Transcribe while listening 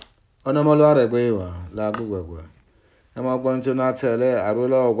Onomolo aregwewa la gugwagwa. Ema gwancho na tele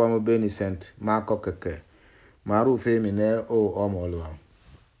arula ogwamo Benicent mako keke. Maru femi ne o omolwa.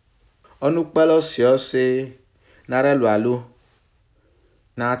 Onukpelo siose nare lualu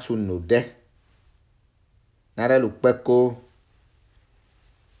na tu node. Nare lupeko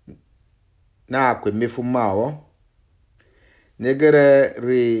na akwe mefu mao. Negere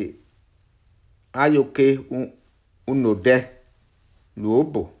ri ayoke unode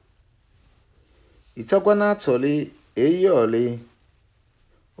luobo. Itokwa na toli eyoli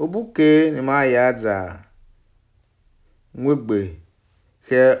obuke ni ma yaza nwegbe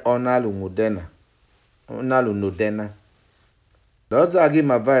ke onalu nodena doza gi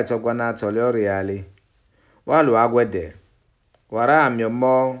mava itokwa na toli oriali walu agwede wara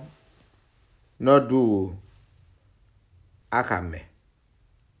amiomo nodu akame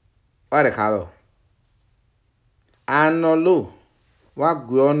ware kalo anolo wa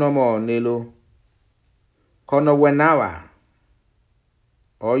gwe onomo nelo kono wenawa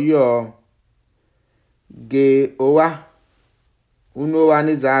oyo ge owa unowa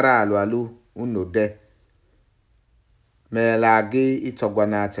ni zara alu unode melagi itogwa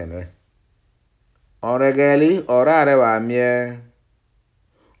na teme oregeli orare wa mie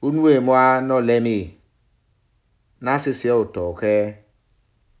unwe mwa no lemi na sisi otoke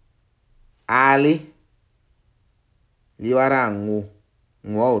ali liwara ngu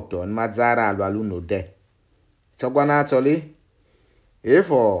oto nma zara alu node itogwa na toli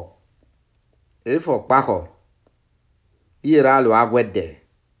efo pako iye alu agwede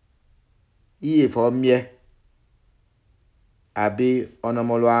iye fo mie abi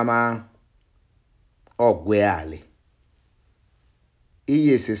onomolo ama ogwe ali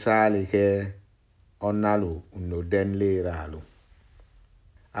iye sisali ke onalu noden le ralu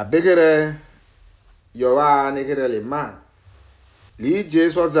abegere yowa negere le ma li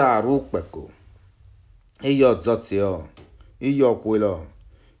jesu za rukpeko iyo zotio iyo kwelo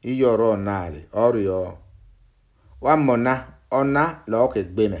iyo ro nali orio wa mona ona lo ke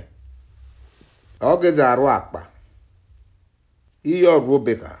gbeme oge za ru apa iyo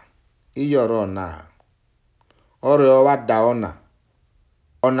rubeka iyo ro na orio wa da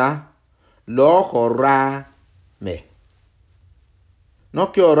ona lo hora me no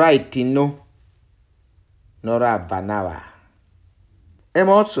ke ora itino nora banawa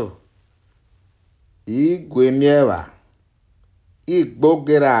emoto igwe miewa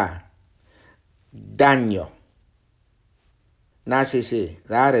igbogera danyo na sese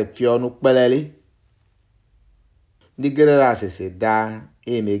rare pionu peleli ndigere ra sese da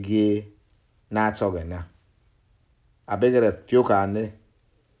emege na tsogena abegere pioka ne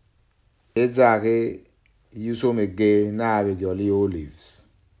ezage yuso mege na abegoli olives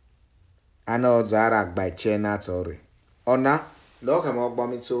ana zara gba che na tsore ona lo ka mo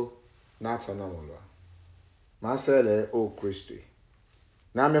gbamito na tsona molo masele o Christi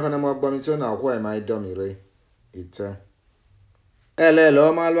na me kono mo gbamito na kwa ma idomire ite ele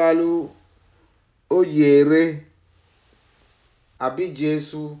lo malu oyere abi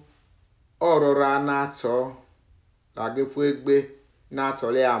Jesu orora na to lage fu egbe na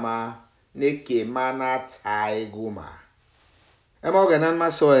to le ama neke mana ta eguma emo genan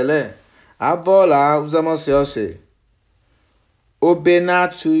maso ele avola uzamo se obe na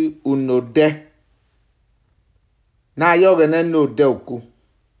tu unode na yogene node oku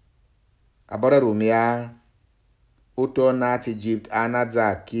abore rumia uto na Egypt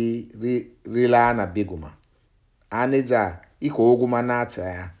anaza ki rila na biguma aniza iko oguma na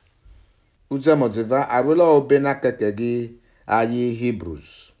ta uzamo ziva arula obe na ketegi ayi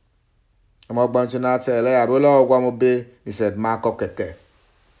Hebrews amo gbancho na ta ele arula ogwamobe ni said mako keke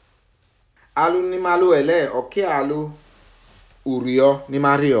alu ni malu ele oke alu urio ni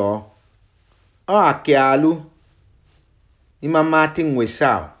mario o ake alu ni mamati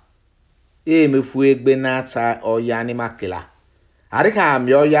nwesao mefu egbe na ta oya ni makela arika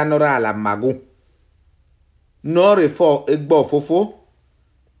mi oya nora ala magu no refo egbo fofo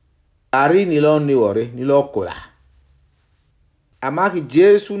ari ni lo ni ore ni lo kola amaki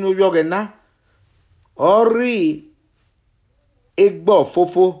Jesu no yogena ori egbo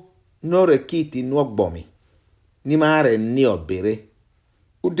fofo no rekiti no gbomi ni mare ni obere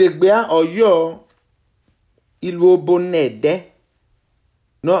udegbea oyo ilu obonede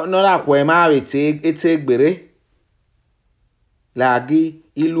no ra kwe ma ete egbere lagi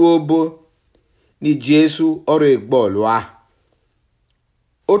ilu obo ni Jesu oro egbo loa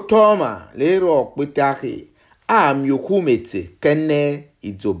otoma lero okpitaki amyokumete kene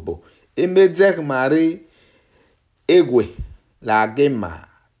izobo emedzek mari egwe lage ma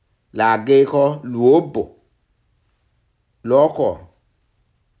lage ko luobo loko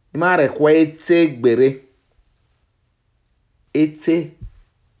mare kwa ete gbere ete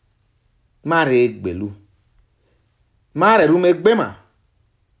mare egbelu mare rume gbema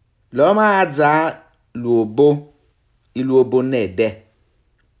lo ma aza luobo iluobo nede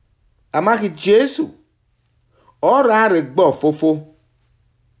amaki Jesu ora regbo fofo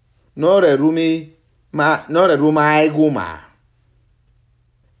nore ruma aiguma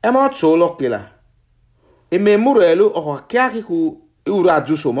emo tsolo kila eme murelu okiaki ku ura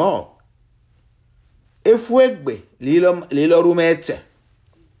dusomo efuegbe lilo rumete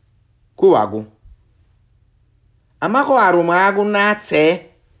kuwagu amako arumagu na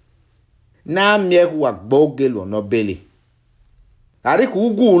te na mieku agboge lo no beli ari ku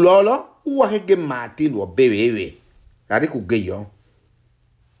ugu lolo uwa hege mati lo bewewe ari ku geyo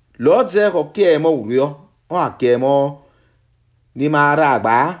lo je ko kiemo urio o akiemo ni mara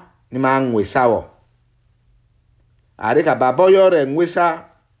agba ni ma nwesawo ari ka baboyo re nwesa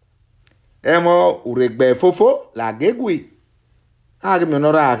emo uregbe fofo la gegui agi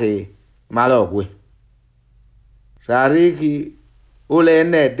menora agi malogwe sariki ole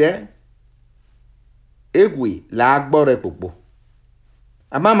nede egui la agbore popo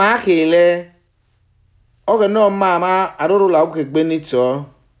ama ma akile oge no mama aroro la uke gbe nito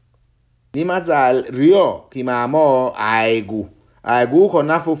ni maza rio ki ma mo aigu ko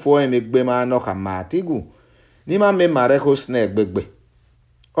na fofo emegbe ma no kamatigu ni ma me mare ko sne gbegbe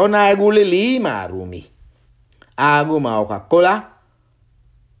ona aigu lili marumi agu ma Coca-Cola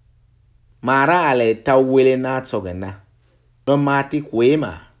mara ale tawele na tsogena no mati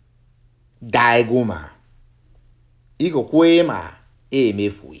kwema daiguma iko kwema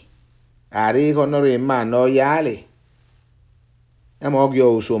mefui ari honore ma no yale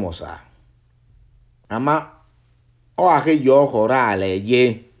emogyo usomosa ama o ake yo korale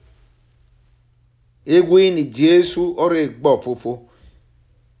ye egwe ni Jesu ore gbo fofo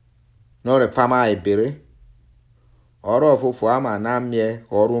nore pama ebere oro fofo ama na mie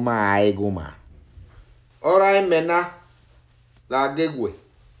oruma aiguma ora imena la gegwe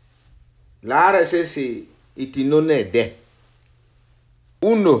la resesi itinone de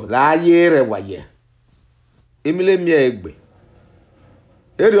uno la yere waye emile mie egbe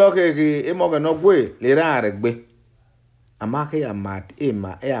eri oke ki emoge no gwe le ra regbe amake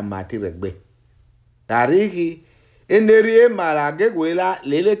amati regbe tariki eneri mara gegwe la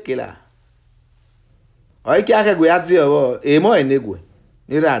lele kila oiki ake gwe ati owo emo enegwe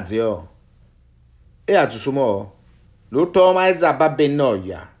ni radio atusumo lo to ma iza babe no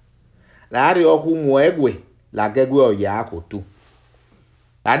ya la ri oku mu egwe la gegwe oya akotu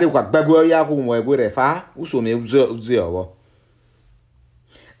la de kwa gbegwe oya ku mu egwe refa uso me uze owo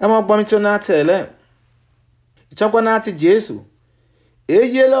emo gbo mi to na tele itokwa na ti Jesu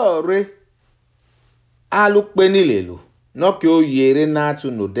eyele ore alupe nilelu no ki o yere na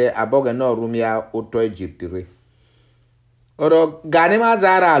tu no de aboge no rumia oto Egypt re oro gani ma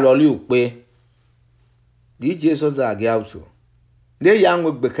zara aloli upe di Jesu za gi auso de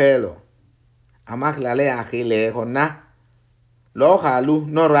yanwe gbekelo amaklale akile hona lo halu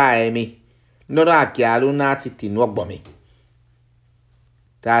no raemi no ra kialu na ti tinu ogbomi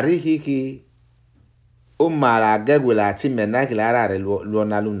tarihi ki o mara gegwela ti mena kilara re lo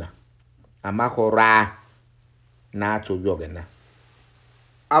na luna amako ra na to yogena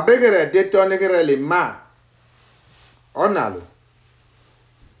abegere de to negere le ma onalo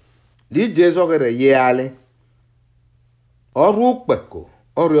di Jesu gere ye ale oru peko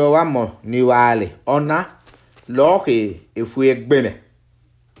orio wa mo ni wale ona loke efu egbene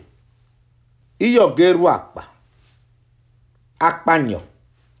iyo geru akpanyo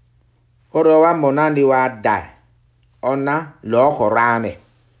orio wa mo na ni wa dai ona loko rame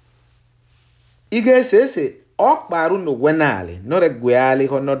ige sese okparu no wenale no regweale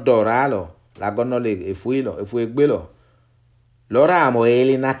hono doralo la gono le efu egbelo lora amo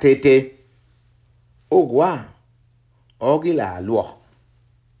eli na tete ogwa ogila luo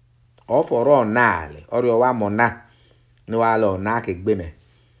oforo nale orio wa mona no walo na ke gbeme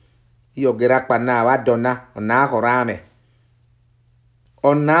iyo gera pana wa dona na korame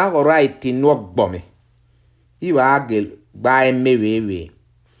ona ora itinu ogbome iwa agel gba emewewe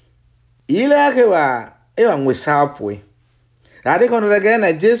ile ke wa ewa nwesapwe rade kono rege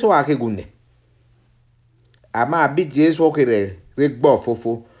na Jesu akegune ama bi Jesu okere regbo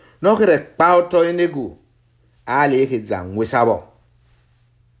fofo no kere pa oto enegu ale ke za nwesabo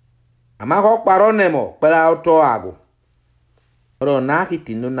ama ko paro nemo pela oto ago oro na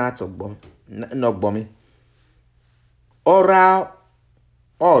kitinu na togbo no gbomi ora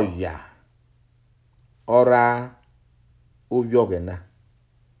oya uyogena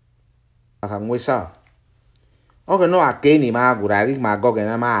aka nwesa oge no akeni ma gurari ma goge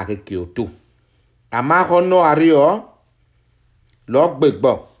na ma ake kyoto ama ho no ario lo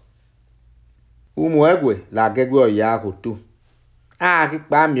gbegbo umu egwe la gegwe oya koto a ki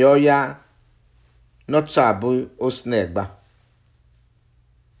pa mi oya no chabu osnegba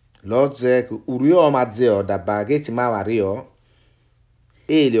lo ze ku urio ma ze o da bageti ma wario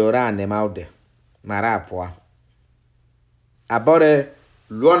ele ora ne maude mara poa abore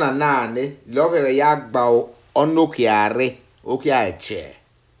luona nane logere ya gba ono kiare o ki ache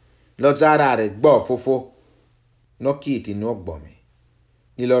lo zara re gbo fofo no kiti no gbo mi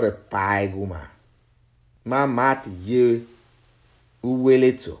ni lo re paiguma ma mati ye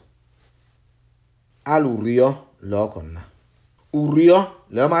uweleto alurio lo konna urio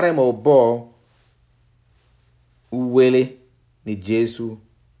lo mare mo bo uwele ni Jesu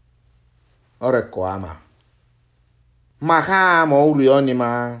ore ko ama maka mo urio ni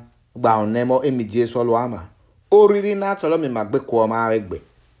ma gba onemo emi Jesu lo ama oriri na tolo mi magbe ko ma egbe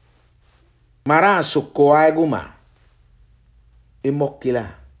mara soko aiguma emokila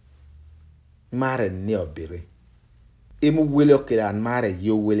mare ni obere emu wele okila mare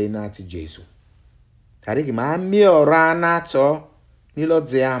yo wele na ti Jesu kariki ma mi ora na to ni lo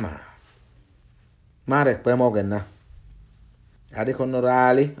ze ama mare pe mo gena ade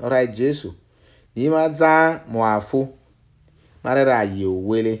konorali ora Jesu ni ma za mo afu mare ra yo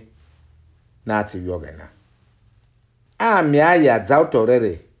wele na ti yo gena a mi aya za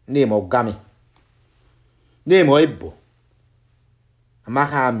utorere ni mo gami ni mo ibo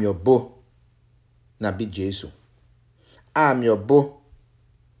amaka mi obo na bi Jesu a mi obo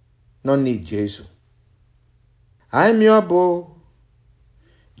no ni Jesu ai mi obo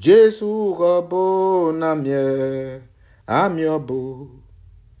Jesu gobo na mie a mi obo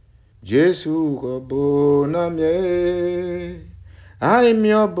Jesu gobo na mie ai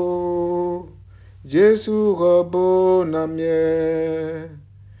mi obo Jesu gobo na mie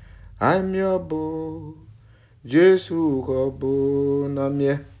ai mi obo Jesu gobo na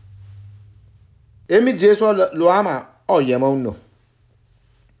mie emi Jesu lo ama oye mo no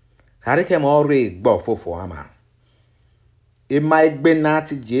harike mo re gbo fofo ama e ma egbe na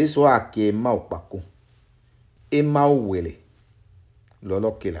ti Jesu ake ma opako e ma owele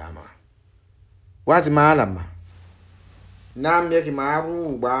lolo kila ama wati ma alama na mi ki ma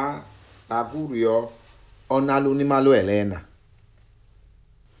ru gba la gurio onalu ni malo elena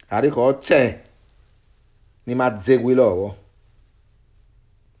harike o che ni ma zegwi lowo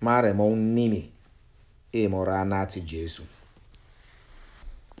mare mo nini e morana ti Jesu